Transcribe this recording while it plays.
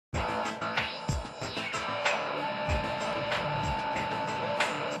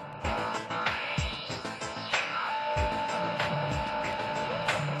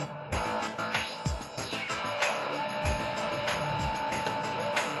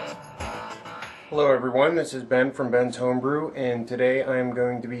Hello everyone, this is Ben from Ben's Homebrew, and today I am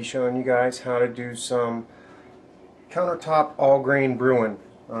going to be showing you guys how to do some countertop all-grain brewing.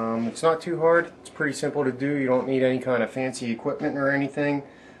 It's not too hard, it's pretty simple to do. You don't need any kind of fancy equipment or anything,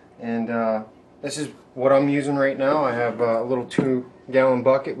 and this is what I'm using right now. I have a little 2-gallon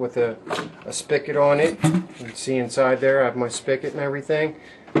bucket with a spigot on it. You can see inside there I have my spigot and everything,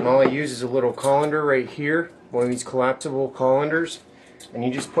 and all I use is a little colander right here, one of these collapsible colanders. And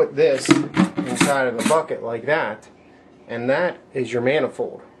you just put this inside of the bucket like that, and that is your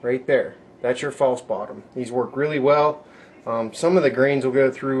manifold right there. That's your false bottom. These work really well. Some of the grains will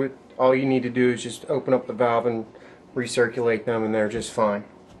go through it. All you need to do is just open up the valve and recirculate them, and they're just fine.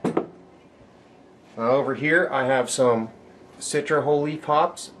 Over here I have some Citra whole leaf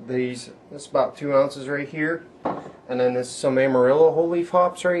hops. This is about 2 ounces right here, and then this is some Amarillo whole leaf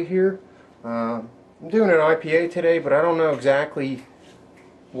hops right here. I'm doing an IPA today, but I don't know exactly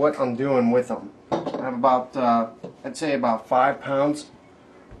what I'm doing with them. I have about, I'd say about 5 pounds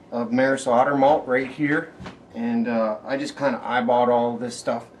of Maris Otter malt right here, and I just kind of eyeballed all this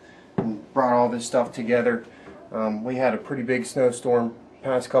stuff and brought all this stuff together. We had a pretty big snowstorm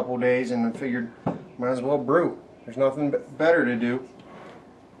past couple days, and I figured might as well brew. There's nothing better to do.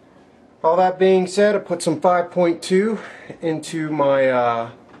 All that being said, I put some 5.2 into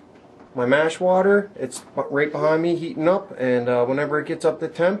my my mash water. It's right behind me heating up, and whenever it gets up to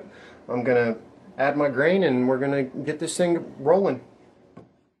temp, I'm gonna add my grain and we're gonna get this thing rolling.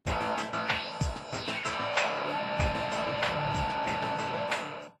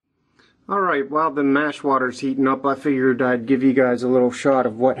 Alright, while the mash water's heating up, I figured I'd give you guys a little shot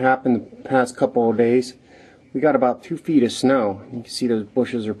of what happened the past couple of days. We got about 2 feet of snow. You can see those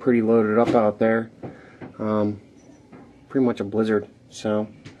bushes are pretty loaded up out there. Pretty much a blizzard, so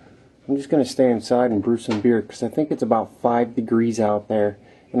I'm just going to stay inside and brew some beer because I think it's about 5 degrees out there,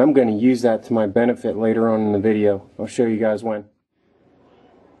 and I'm going to use that to my benefit later on in the video. I'll show you guys when.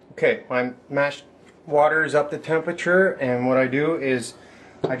 Okay, my mashed water is up to temperature, and what I do is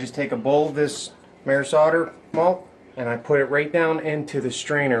I just take a bowl of this Maris Otter malt and I put it right down into the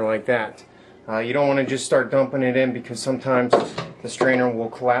strainer like that. You don't want to just start dumping it in because sometimes the strainer will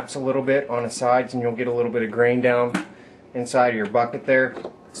collapse a little bit on the sides and you'll get a little bit of grain down inside of your bucket there.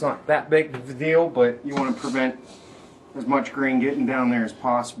 It's not that big of a deal, but you want to prevent as much grain getting down there as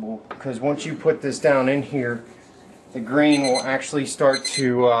possible, because once you put this down in here, the grain will actually start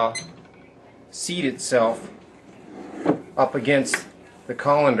to seat itself up against the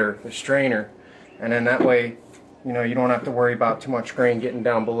colander, the strainer, and then that way, you know, you don't have to worry about too much grain getting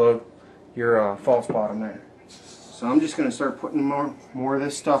down below your false bottom there. So I'm just going to start putting more of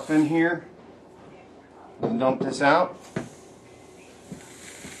this stuff in here and dump this out.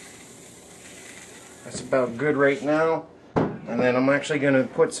 That's about good right now, and then I'm actually going to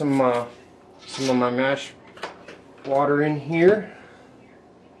put some of my mash water in here,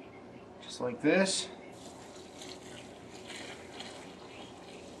 just like this.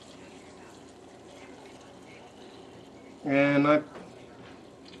 And I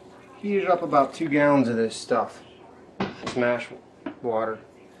heated up about 2 gallons of this stuff, this mash water.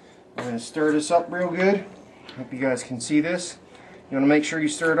 I'm going to stir this up real good. Hope you guys can see this. You want to make sure you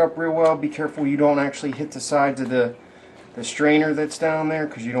stir it up real well. Be careful you don't actually hit the sides of the strainer that's down there,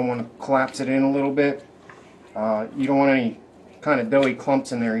 because you don't want to collapse it in a little bit. You don't want any kind of doughy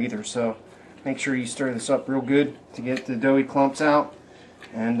clumps in there either, so make sure you stir this up real good to get the doughy clumps out,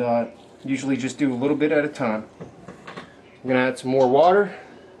 and usually just do a little bit at a time. I'm going to add some more water,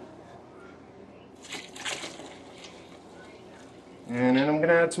 and then I'm going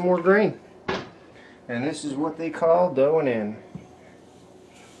to add some more grain, and this is what they call doughing in.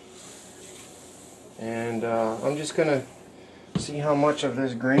 And I'm just going to see how much of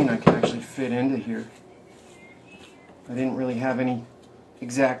this grain I can actually fit into here. I didn't really have any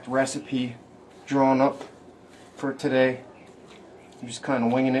exact recipe drawn up for today. I'm just kind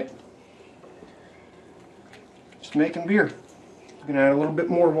of winging it. Just making beer. I'm going to add a little bit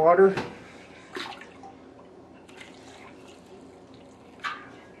more water.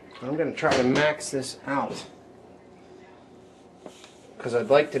 I'm going to try to max this out, because I'd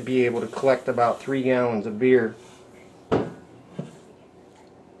like to be able to collect about 3 gallons of beer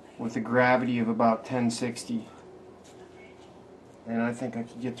with a gravity of about 1060, and I think I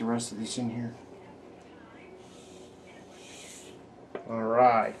could get the rest of this in here.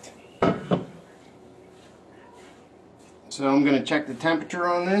 Alright, so I'm going to check the temperature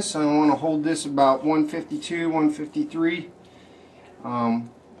on this. I want to hold this about 152, 153.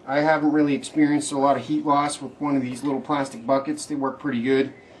 I haven't really experienced a lot of heat loss with one of these little plastic buckets. They work pretty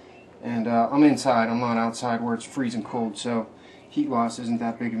good, and I'm inside, I'm not outside where it's freezing cold, so heat loss isn't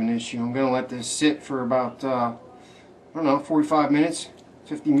that big of an issue. I'm going to let this sit for about, I don't know, 45 minutes,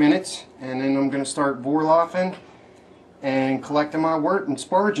 50 minutes, and then I'm going to start vorloffing and collecting my wort and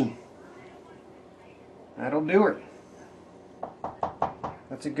sparging. That'll do it.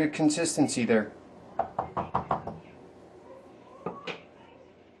 That's a good consistency there.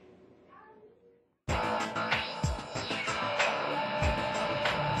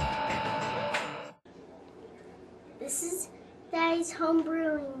 This is Daddy's home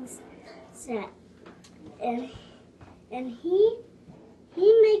brewing set, and he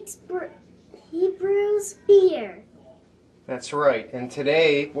brews beer. That's right. And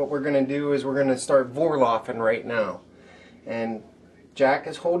today, what we're going to do is we're going to start vorloffing right now. And Jack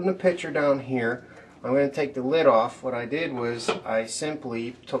is holding a pitcher down here. I'm going to take the lid off. What I did was I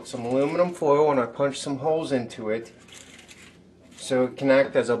simply took some aluminum foil and I punched some holes into it so it can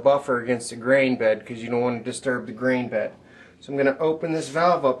act as a buffer against the grain bed, because you don't want to disturb the grain bed. So I'm going to open this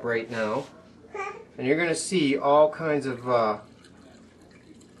valve up right now, and you're going to see all kinds of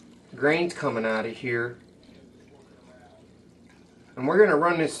grains coming out of here. And we're going to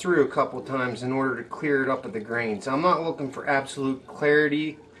run this through a couple times in order to clear it up of the grains. I'm not looking for absolute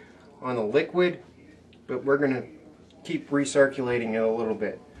clarity on the liquid, but we're going to keep recirculating it a little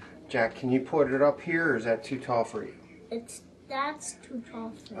bit. Jack, can you put it up here, or is that too tall for you? That's too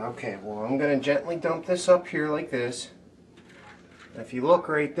tall for me. Okay, well, I'm going to gently dump this up here like this. If you look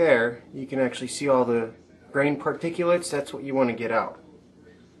right there, you can actually see all the grain particulates. That's what you want to get out.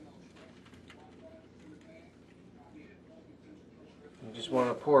 You just want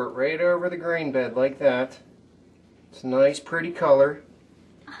to pour it right over the grain bed like that. It's a nice, pretty color.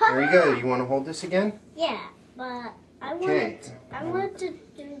 There you go. You want to hold this again? Yeah, but I want to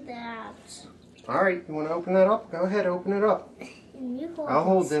do that. All right, you want to open that up? Go ahead, open it up. And you hold I'll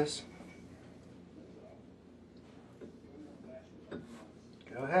hold this.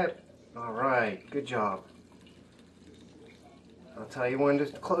 Go ahead. All right, good job. I'll tell you when to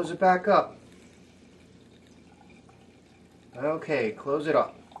close it back up. Okay, close it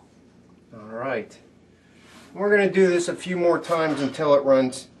up. All right. We're going to do this a few more times until it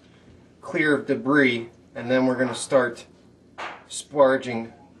runs clear of debris, and then we're going to start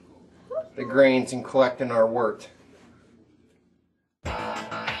sparging the grains and collecting our wort.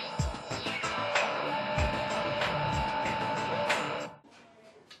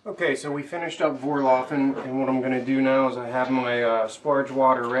 Okay, so we finished up vorloffing, and what I'm going to do now is I have my sparge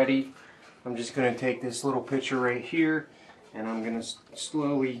water ready. I'm just going to take this little pitcher right here, and I'm going to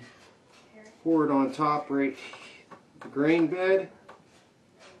slowly pour it on top right the grain bed.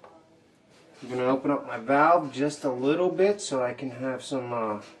 I'm going to open up my valve just a little bit so I can have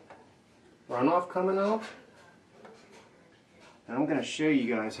some runoff coming out. And I'm going to show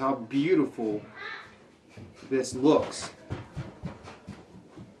you guys how beautiful this looks.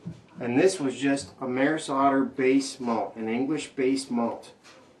 And this was just a Maris Otter base malt, an English base malt.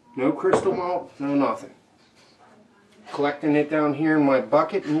 No crystal malt, no nothing. Collecting it down here in my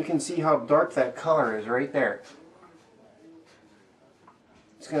bucket, and you can see how dark that color is right there.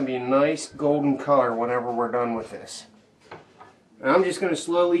 It's going to be a nice golden color whenever we're done with this. And I'm just going to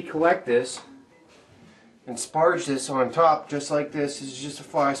slowly collect this and sparge this on top just like this. This is just a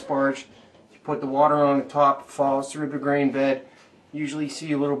fly sparge. You put the water on the top, it falls through the grain bed. Usually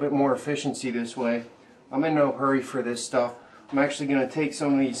see a little bit more efficiency this way. I'm in no hurry for this stuff. I'm actually going to take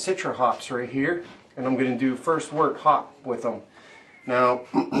some of these citra hops right here, and I'm going to do first wort hop with them. Now,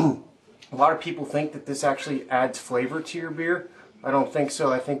 a lot of people think that this actually adds flavor to your beer. I don't think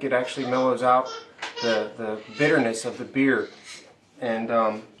so. I think it actually mellows out the bitterness of the beer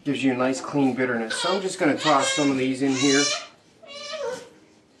and gives you a nice clean bitterness. So I'm just going to toss some of these in here.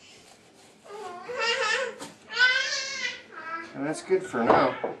 And that's good for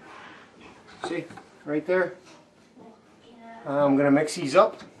now. See, right there. I'm going to mix these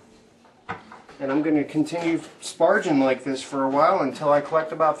up, and I'm going to continue sparging like this for a while until I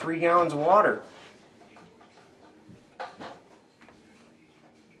collect about 3 gallons of water.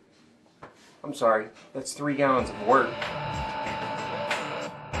 I'm sorry, that's 3 gallons of wort.